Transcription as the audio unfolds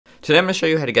Today I'm going to show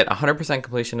you how to get 100%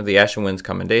 completion of the Ashen Winds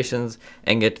Commendations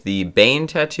and get the Bane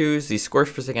Tattoos, the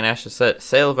Scorched Forsaken Ashes set,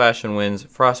 Sale of Ashen Winds,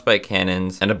 Frostbite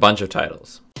Cannons, and a bunch of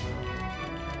titles.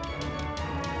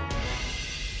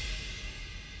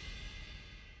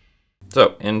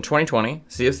 So, in 2020,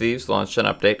 Sea of Thieves launched an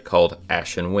update called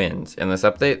Ashen Winds. In this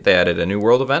update, they added a new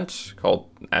world event called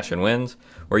Ashen Winds,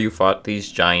 where you fought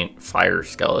these giant fire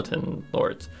skeleton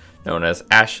lords, known as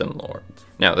Ashen Lords.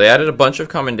 Now, they added a bunch of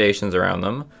commendations around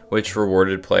them, which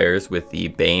rewarded players with the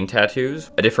Bane Tattoos,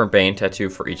 a different Bane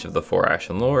tattoo for each of the 4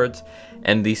 Ashen Lords,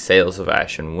 and the Sales of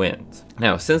Ashen Winds.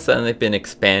 Now, since then, they've been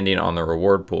expanding on the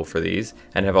reward pool for these,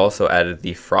 and have also added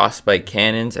the Frostbite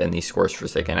Cannons and the Scorched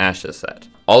Forsaken Ashes set.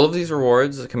 All of these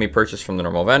rewards can be purchased from the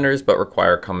normal vendors, but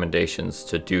require commendations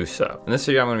to do so. In this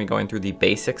video, I'm going to be going through the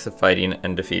basics of fighting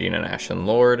and defeating an Ashen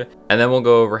Lord, and then we'll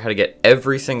go over how to get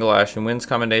every single Ashen Winds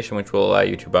commendation, which will allow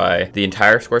you to buy the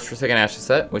entire Scorched Forsaken Ashes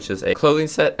set, which is a clothing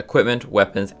set, equipment,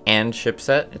 weapons, and ship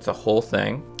set. It's a whole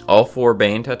thing. All 4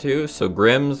 Bane Tattoos, so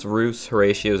Grimm's, Roos,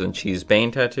 Horatios, and Cheese Bane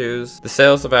Tattoos, the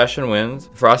Sales of Ashen Winds,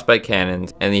 Frostbite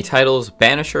Cannons, and the titles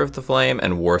Banisher of the Flame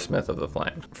and Warsmith of the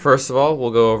Flame. First of all,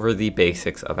 we'll go over the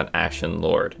basics of an Ashen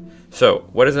Lord. So,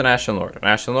 what is an Ashen Lord? An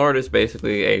Ashen Lord is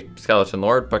basically a skeleton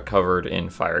lord, but covered in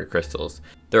fiery crystals.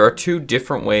 There are 2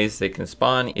 different ways they can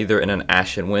spawn, either in an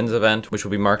Ashen Winds event, which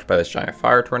will be marked by this giant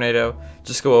fire tornado.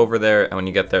 Just go over there, and when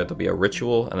you get there, there'll be a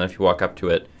ritual, and then if you walk up to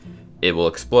it, it will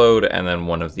explode, and then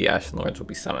one of the Ashen Lords will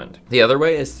be summoned. The other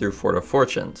way is through Fort of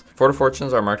Fortunes. Fort of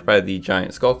Fortunes are marked by the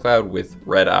giant skull cloud with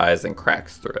red eyes and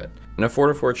cracks through it. And a Fort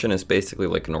of Fortune is basically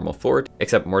like a normal fort,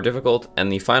 except more difficult,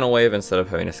 and the final wave, instead of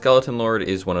having a skeleton lord,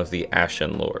 is one of the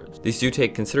Ashen Lords. These do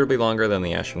take considerably longer than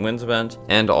the Ashen Winds event,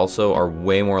 and also are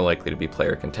way more likely to be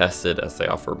player contested as they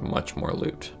offer much more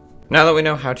loot. Now that we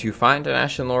know how to find an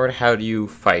Ashen Lord, how do you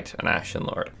fight an Ashen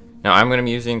Lord? Now, I'm going to be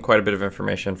using quite a bit of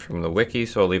information from the wiki,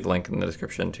 so I'll leave a link in the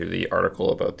description to the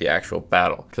article about the actual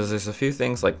battle, because there's a few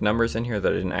things like numbers in here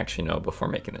that I didn't actually know before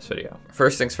making this video.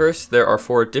 First things first, there are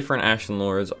 4 different Ashen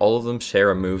Lords. All of them share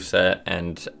a moveset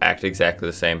and act exactly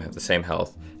the same, have the same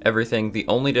health, everything. The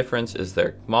only difference is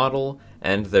their model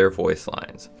and their voice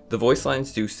lines. The voice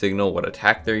lines do signal what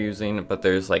attack they're using, but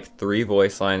there's like 3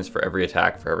 voice lines for every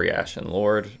attack for every Ashen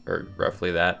Lord, or roughly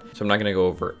that. So I'm not going to go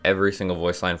over every single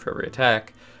voice line for every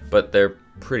attack, but they're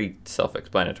pretty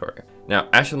self-explanatory. Now,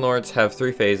 Ashen Lords have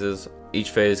 3 phases,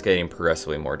 each phase getting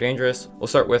progressively more dangerous. We'll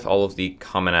start with all of the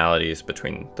commonalities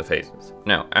between the phases.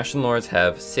 Now, Ashen Lords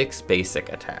have 6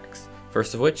 basic attacks.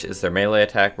 First of which is their melee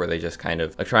attack, where they just kind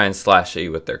of try and slash at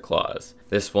you with their claws.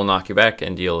 This will knock you back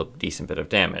and deal a decent bit of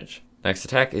damage. Next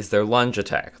attack is their lunge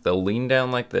attack. They'll lean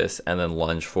down like this and then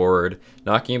lunge forward,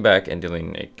 knocking you back and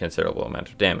dealing a considerable amount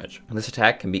of damage. This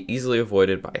attack can be easily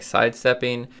avoided by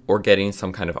sidestepping or getting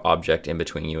some kind of object in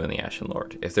between you and the Ashen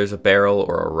Lord. If there's a barrel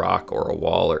or a rock or a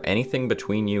wall or anything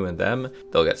between you and them,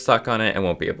 they'll get stuck on it and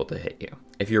won't be able to hit you.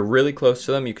 If you're really close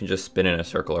to them, you can just spin in a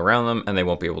circle around them and they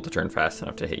won't be able to turn fast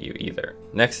enough to hit you either.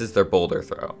 Next is their boulder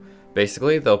throw.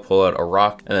 Basically, they'll pull out a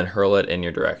rock and then hurl it in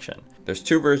your direction. There's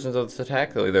 2 versions of this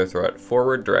attack. They'll either throw it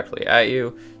forward directly at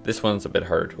you, this one's a bit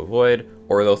harder to avoid,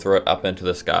 or they'll throw it up into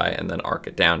the sky and then arc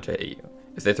it down to hit you.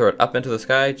 If they throw it up into the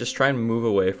sky, just try and move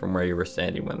away from where you were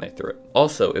standing when they threw it.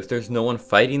 Also, if there's no one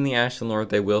fighting the Ashen Lord,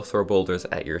 they will throw boulders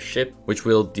at your ship, which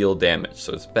will deal damage,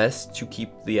 so it's best to keep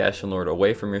the Ashen Lord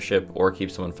away from your ship or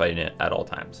keep someone fighting it at all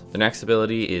times. The next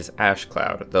ability is Ash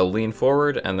Cloud. They'll lean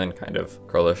forward and then kind of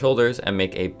curl their shoulders and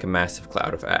make a massive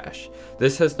cloud of ash.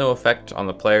 This has no effect on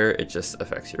the player, it just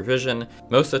affects your vision.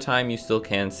 Most of the time you still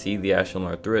can see the Ashen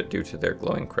Lord through it due to their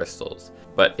glowing crystals.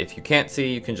 But if you can't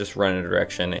see, you can just run in a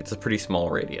direction. It's a pretty small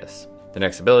radius. The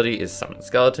next ability is Summon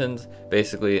Skeletons.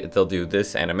 Basically, they'll do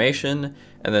this animation,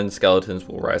 and then skeletons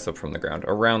will rise up from the ground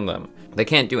around them. They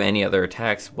can't do any other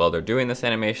attacks while they're doing this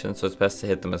animation, so it's best to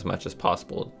hit them as much as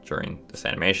possible during this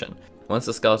animation. Once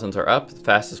the skeletons are up, the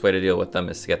fastest way to deal with them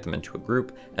is to get them into a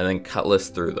group and then cutlass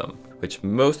through them, which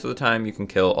most of the time you can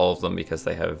kill all of them because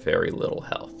they have very little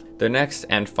health. Their next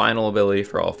and final ability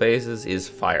for all phases is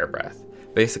Fire Breath.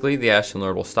 Basically, the Ashen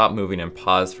Lord will stop moving and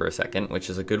pause for a second, which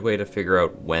is a good way to figure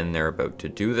out when they're about to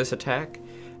do this attack,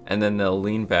 and then they'll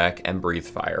lean back and breathe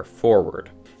fire forward.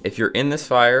 If you're in this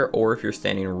fire, or if you're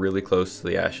standing really close to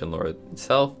the Ashen Lord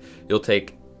itself, you'll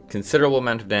take considerable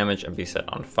amount of damage and be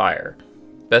set on fire.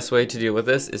 Best way to deal with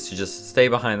this is to just stay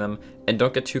behind them and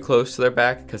don't get too close to their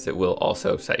back, because it will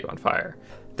also set you on fire.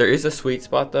 There is a sweet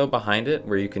spot though behind it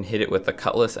where you can hit it with the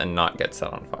cutlass and not get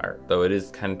set on fire, though it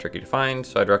is kind of tricky to find,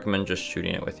 so I'd recommend just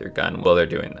shooting it with your gun while they're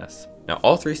doing this. Now,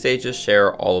 all 3 stages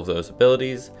share all of those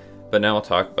abilities, but now we'll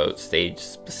talk about stage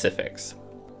specifics.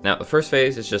 Now, the first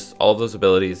phase is just all of those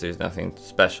abilities, there's nothing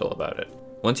special about it.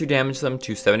 Once you damage them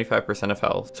to 75% of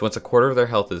health, so once a quarter of their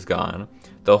health is gone,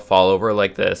 they'll fall over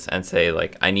like this and say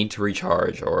like, I need to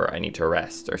recharge or I need to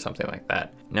rest or something like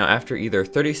that. Now after either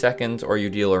 30 seconds or you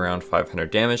deal around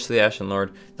 500 damage to the Ashen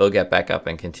Lord, they'll get back up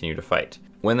and continue to fight.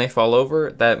 When they fall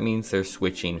over, that means they're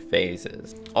switching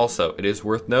phases. Also, it is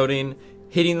worth noting,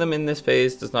 hitting them in this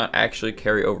phase does not actually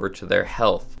carry over to their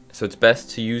health. So it's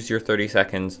best to use your 30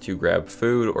 seconds to grab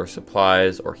food or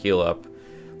supplies or heal up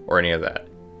or any of that.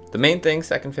 The main thing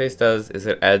second phase does is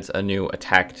it adds a new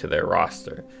attack to their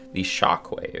roster, the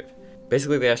Shockwave.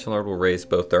 Basically, the Ashen Lord will raise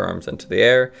both their arms into the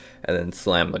air and then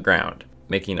slam the ground,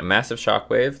 making a massive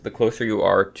shockwave. The closer you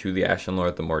are to the Ashen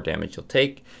Lord, the more damage you'll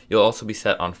take. You'll also be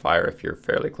set on fire if you're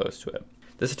fairly close to it.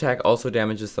 This attack also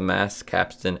damages the mast,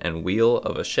 capstan, and wheel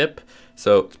of a ship,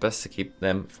 so it's best to keep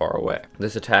them far away.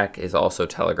 This attack is also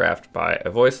telegraphed by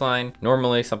a voice line,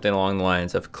 normally something along the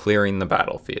lines of clearing the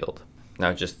battlefield.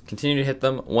 Now just continue to hit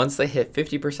them. Once they hit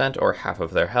 50% or half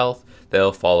of their health,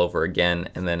 they'll fall over again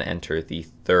and then enter the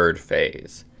third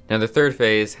phase. Now the third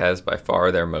phase has by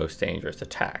far their most dangerous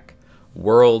attack,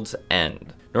 World's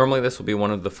End. Normally this will be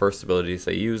one of the first abilities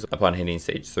they use upon hitting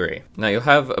stage 3. Now you'll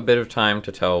have a bit of time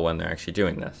to tell when they're actually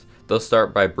doing this. They'll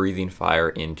start by breathing fire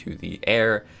into the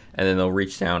air, and then they'll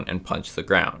reach down and punch the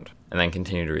ground, and then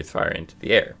continue to breathe fire into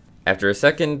the air. After a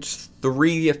second,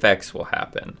 3 effects will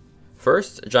happen.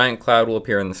 First, a giant cloud will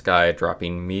appear in the sky,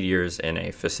 dropping meteors in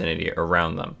a vicinity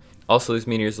around them. Also, these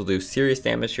meteors will do serious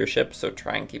damage to your ship, so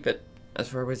try and keep it as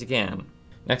far away as you can.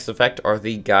 Next effect are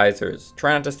the geysers.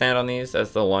 Try not to stand on these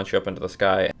as they'll launch you up into the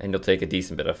sky and you'll take a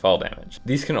decent bit of fall damage.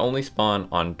 These can only spawn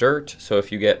on dirt, so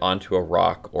if you get onto a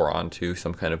rock or onto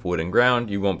some kind of wooden ground,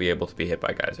 you won't be able to be hit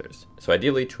by geysers. So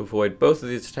ideally, to avoid both of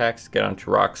these attacks, get onto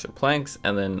rocks or planks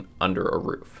and then under a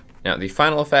roof. Now the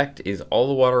final effect is all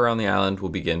the water around the island will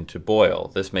begin to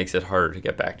boil. This makes it harder to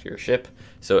get back to your ship.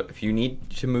 So if you need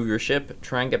to move your ship,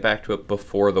 try and get back to it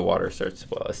before the water starts to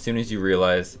boil, as soon as you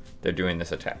realize they're doing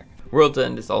this attack. World's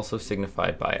End is also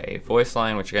signified by a voice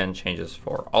line, which again changes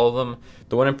for all of them.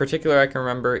 The one in particular I can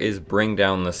remember is Bring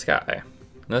Down the Sky.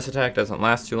 And this attack doesn't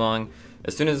last too long.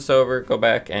 As soon as it's over, go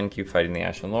back and keep fighting the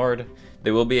Ashen Lord.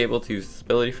 They will be able to use this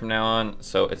ability from now on,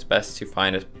 so it's best to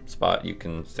find a spot you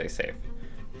can stay safe.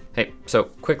 Hey, so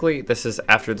quickly, this is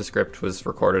after the script was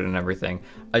recorded and everything.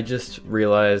 I just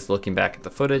realized, looking back at the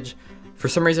footage, for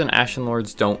some reason Ashen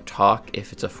Lords don't talk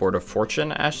if it's a Fort of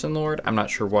Fortune Ashen Lord. I'm not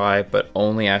sure why, but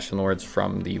only Ashen Lords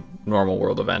from the normal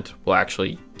world event will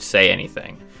actually say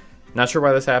anything. Not sure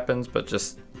why this happens, but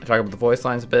just talk about the voice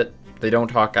lines a bit. They don't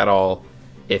talk at all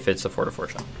if it's a Fort of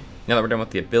Fortune. Now that we're done with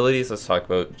the abilities, let's talk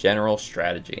about general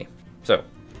strategy. So,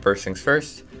 first things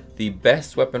first. The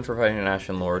best weapon for fighting an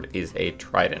Ashen Lord is a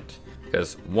trident,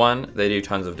 because 1, they do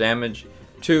tons of damage,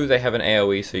 2, they have an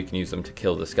AoE so you can use them to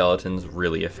kill the skeletons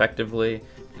really effectively,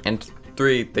 and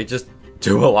 3, they just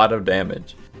do a lot of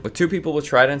damage. With 2 people with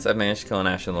tridents, I've managed to kill an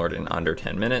Ashen Lord in under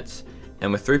 10 minutes,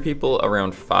 and with 3 people,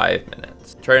 around 5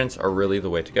 minutes. Tridents are really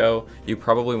the way to go. You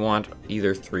probably want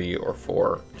either 3 or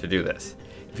 4 to do this.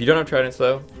 If you don't have tridents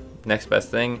though, next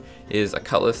best thing is a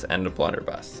cutlass and a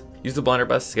blunderbuss. Use the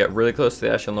blunderbuss to get really close to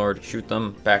the Ashen Lord, shoot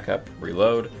them, back up,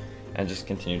 reload, and just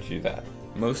continue to do that.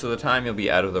 Most of the time you'll be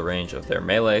out of the range of their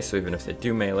melee, so even if they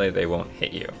do melee, they won't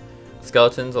hit you.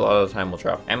 Skeletons a lot of the time will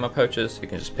drop ammo pouches, so you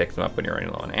can just pick them up when you're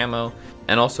running low on ammo.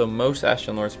 And also most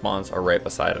Ashen Lord spawns are right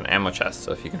beside an ammo chest,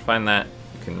 so if you can find that,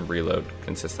 you can reload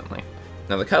consistently.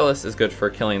 Now the cutlass is good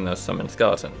for killing those summoned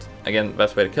skeletons. Again, the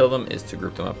best way to kill them is to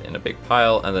group them up in a big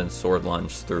pile and then sword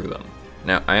lunge through them.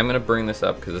 Now, I am going to bring this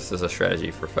up because this is a strategy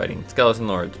for fighting skeleton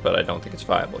lords, but I don't think it's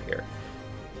viable here.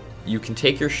 You can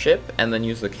take your ship and then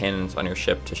use the cannons on your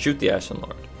ship to shoot the Ashen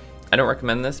Lord. I don't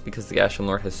recommend this because the Ashen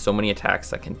Lord has so many attacks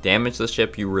that can damage the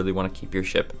ship. You really want to keep your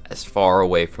ship as far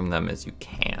away from them as you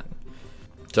can.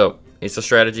 So, it's a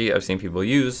strategy I've seen people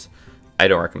use. I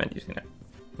don't recommend using it.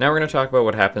 Now we're going to talk about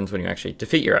what happens when you actually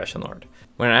defeat your Ashen Lord.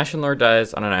 When an Ashen Lord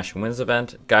dies on an Ashen Winds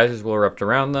event, geysers will erupt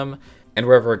around them, and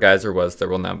wherever a geyser was, there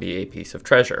will now be a piece of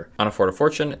treasure. On a Fort of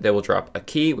Fortune, they will drop a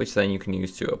key, which then you can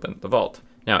use to open the vault.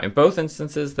 Now, in both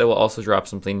instances, they will also drop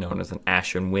something known as an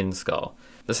Ashen Wind Skull.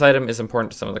 This item is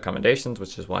important to some of the commendations,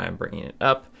 which is why I'm bringing it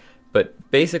up.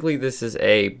 But basically, this is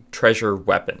a treasure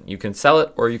weapon. You can sell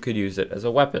it, or you could use it as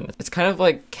a weapon. It's kind of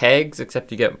like kegs,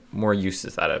 except you get more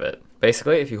uses out of it.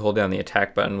 Basically, if you hold down the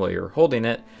attack button while you're holding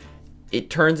it, it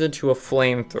turns into a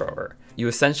flamethrower. You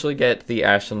essentially get the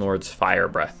Ashen Lord's Fire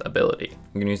Breath ability.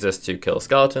 You can use this to kill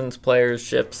skeletons, players,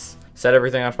 ships, set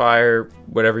everything on fire,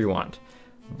 whatever you want.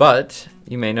 But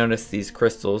you may notice these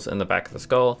crystals in the back of the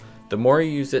skull. The more you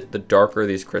use it, the darker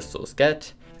these crystals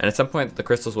get, and at some point the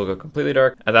crystals will go completely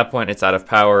dark. At that point it's out of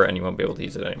power and you won't be able to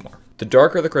use it anymore. The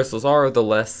darker the crystals are, the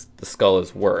less the skull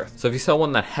is worth. So if you sell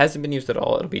one that hasn't been used at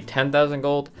all, it'll be 10,000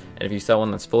 gold, and if you sell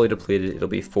one that's fully depleted, it'll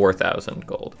be 4,000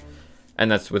 gold. And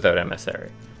that's without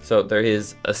emissary. So there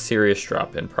is a serious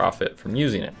drop in profit from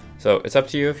using it. So it's up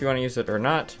to you if you want to use it or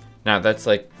not. Now that's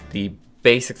like the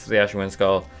basics of the Ashen Wind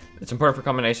skull. It's important for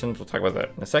Commendations, we'll talk about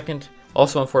that in a second.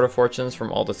 Also in Fort of Fortunes,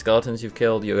 from all the skeletons you've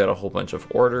killed, you'll get a whole bunch of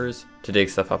orders to dig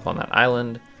stuff up on that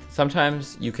island.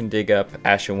 Sometimes you can dig up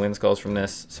Ashen Wind skulls from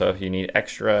this, so if you need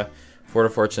extra, Fort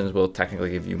of Fortunes will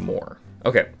technically give you more.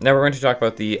 Okay, now we're going to talk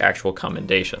about the actual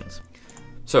Commendations.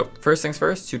 So first things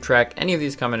first, to track any of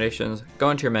these Commendations, go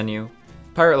into your menu,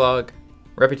 Pirate Log,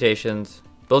 Reputations,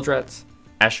 Build Threats,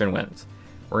 Ashen Winds.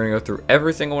 We're going to go through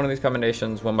every single one of these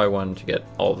Commendations one by one to get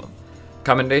all of them.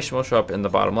 Commendation will show up in the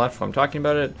bottom left when I'm talking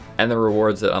about it, and the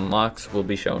rewards it unlocks will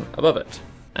be shown above it.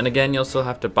 And again, you'll still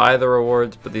have to buy the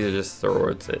rewards, but these are just the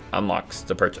rewards it unlocks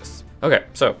to purchase. Okay,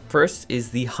 so first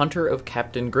is the Hunter of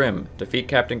Captain Grimm. Defeat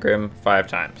Captain Grimm 5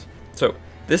 times. So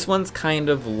this one's kind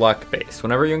of luck-based.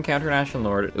 Whenever you encounter an Ashen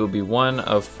Lord, it will be one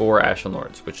of 4 Ashen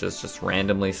Lords, which is just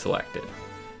randomly selected.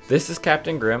 This is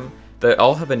Captain Grimm. They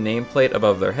all have a nameplate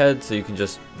above their head, so you can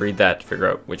just read that to figure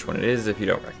out which one it is if you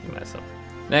don't recognize them.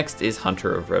 Next is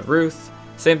Hunter of Red Ruth.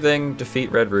 Same thing,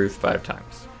 defeat Red Ruth 5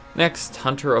 times. Next,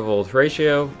 Hunter of Old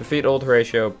Horatio. Defeat Old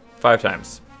Horatio 5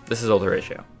 times. This is Old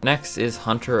Horatio. Next is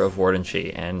Hunter of Warden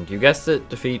Chi, and you guessed it,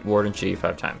 defeat Warden Chi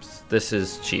 5 times. This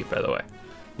is Chi, by the way.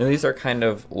 Now these are kind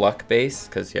of luck-based,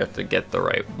 because you have to get the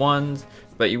right ones,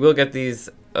 but you will get these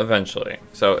eventually.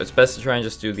 So it's best to try and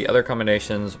just do the other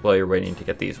Commendations while you're waiting to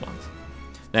get these ones.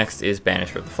 Next is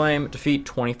Banisher of the Flame. Defeat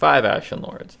 25 Ashen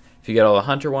Lords. If you get all the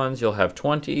Hunter ones, you'll have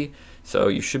 20, so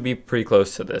you should be pretty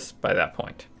close to this by that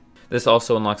point. This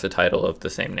also unlocks a title of the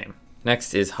same name.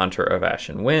 Next is Hunter of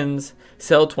Ashen Winds.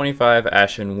 Sell 25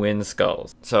 Ashen Wind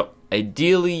skulls. So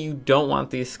ideally, you don't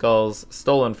want these skulls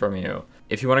stolen from you.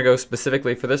 If you want to go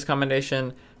specifically for this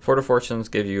Commendation, Fort of Fortunes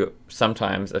give you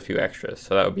sometimes a few extras,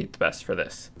 so that would be the best for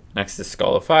this. Next is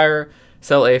Skull of Fire.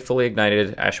 Sell a fully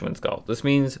ignited Ashen Wind skull. This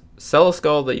means sell a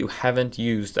skull that you haven't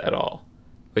used at all,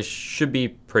 which should be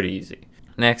pretty easy.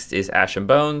 Next is Ashen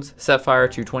Bones. Set fire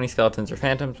to 20 skeletons or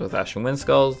phantoms with Ashen Wind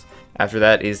skulls. After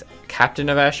that is Captain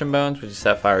of Ashen Bones, which is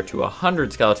set fire to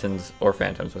 100 skeletons or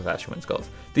phantoms with Ashen Wind skulls.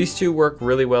 These two work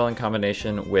really well in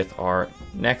combination with our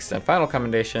next and final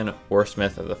Commendation,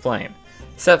 Warsmith of the Flame.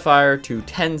 Set fire to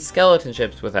 10 skeleton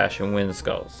ships with Ashen Wind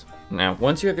skulls. Now,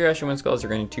 once you have your Ashen Wind skulls, you're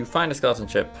going to find a skeleton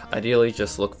ship. Ideally,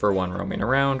 just look for one roaming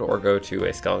around or go to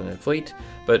a skeleton fleet,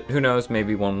 but who knows,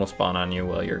 maybe one will spawn on you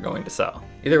while you're going to sell.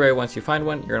 Either way, once you find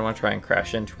one, you're going to want to try and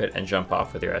crash into it and jump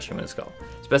off with your Ashen Wind skull.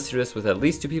 It's best to do this with at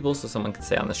least 2 people so someone can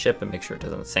stay on the ship and make sure it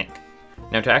doesn't sink.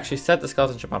 Now, to actually set the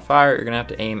skeleton ship on fire, you're going to have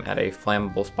to aim at a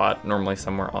flammable spot, normally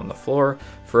somewhere on the floor,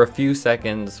 for a few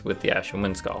seconds with the Ashen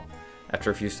Wind skull.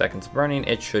 After a few seconds of burning,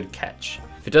 it should catch.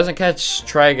 If it doesn't catch,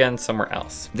 try again somewhere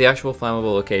else. The actual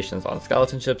flammable locations on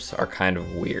skeleton ships are kind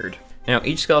of weird. Now,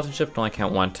 each skeleton ship can only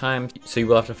count 1 time, so you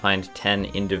will have to find 10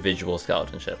 individual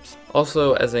skeleton ships.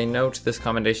 Also, as a note, this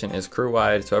Commendation is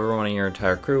crew-wide, so everyone in your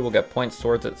entire crew will get points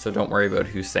towards it, so don't worry about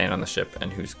who's staying on the ship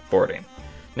and who's boarding.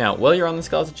 Now, while you're on the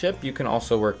skeleton ship, you can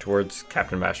also work towards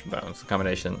Captain of Ashen Bones, the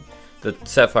combination that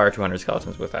set fire to 200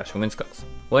 skeletons with Ashen Wind skulls.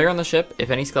 While you're on the ship, if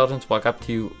any skeletons walk up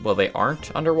to you while they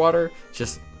aren't underwater,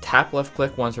 just tap left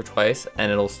click once or twice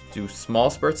and it'll do small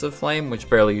spurts of flame which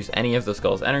barely use any of the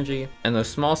skull's energy, and those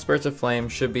small spurts of flame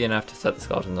should be enough to set the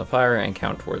skeletons on fire and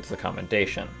count towards the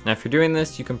Commendation. Now if you're doing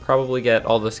this, you can probably get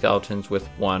all the skeletons with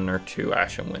 1 or 2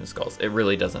 Ashen Wind skulls. It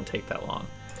really doesn't take that long.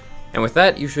 And with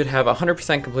that, you should have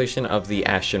 100% completion of the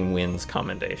Ashen Winds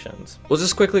Commendations. We'll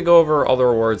just quickly go over all the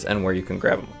rewards and where you can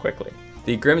grab them quickly.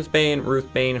 The Grimm's Bane,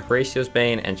 Ruth Bane, Horatio's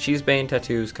Bane, and She's Bane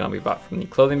tattoos can all be bought from the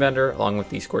clothing vendor, along with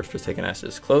the Scorched Forsaken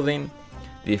Ashes clothing.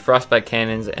 The Frostbite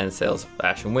Cannons and Sails of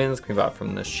Ashen Winds can be bought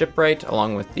from the Shipwright,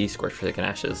 along with the Scorched Forsaken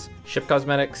Ashes ship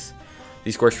cosmetics.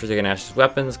 The Scorched Forsaken Ashes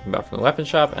weapons can be bought from the weapon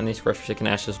shop, and the Scorched Forsaken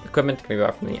Ashes equipment can be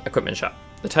bought from the equipment shop.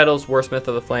 The titles Warsmith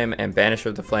of the Flame and Banisher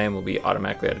of the Flame will be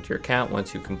automatically added to your account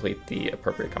once you complete the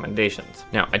appropriate commendations.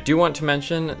 Now, I do want to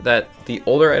mention that the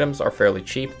older items are fairly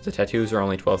cheap. The tattoos are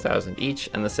only 12,000 each,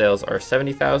 and the sails are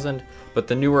 70,000, but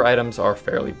the newer items are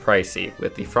fairly pricey,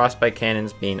 with the Frostbite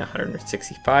Cannons being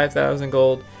 165,000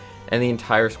 gold, and the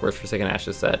entire Scorched Forsaken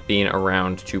Ashes set being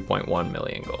around 2.1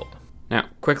 million gold. Now,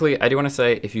 quickly, I do want to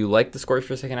say, if you like the Scorched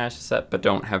Forsaken Ashes set but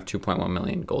don't have 2.1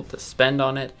 million gold to spend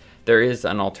on it, there is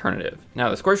an alternative. Now,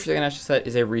 the Scorched Forsaken Ashes set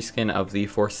is a reskin of the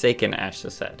Forsaken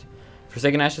Ashes set.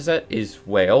 Forsaken Ashes set is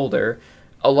way older.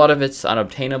 A lot of it's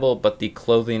unobtainable, but the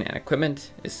clothing and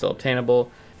equipment is still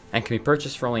obtainable. and can be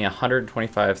purchased for only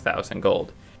 125,000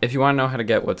 gold. If you want to know how to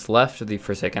get what's left of the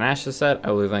Forsaken Ashes set,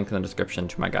 I will leave a link in the description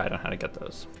to my guide on how to get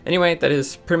those. Anyway, that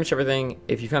is pretty much everything.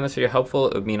 If you found this video helpful,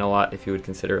 it would mean a lot if you would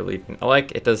consider leaving a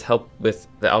like. It does help with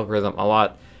the algorithm a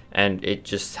lot, and it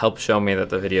just helps show me that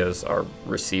the videos are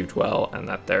received well and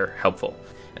that they're helpful.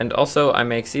 And also, I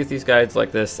make Sea of Thieves guides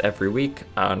like this every week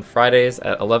on Fridays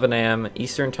at 11 AM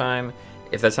Eastern Time.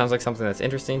 If that sounds like something that's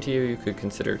interesting to you, you could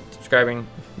consider subscribing. It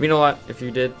would mean a lot if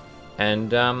you did.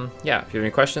 And yeah, if you have any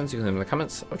questions, you can leave them in the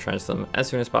comments. I'll try to answer them as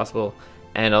soon as possible.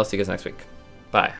 And I'll see you guys next week. Bye.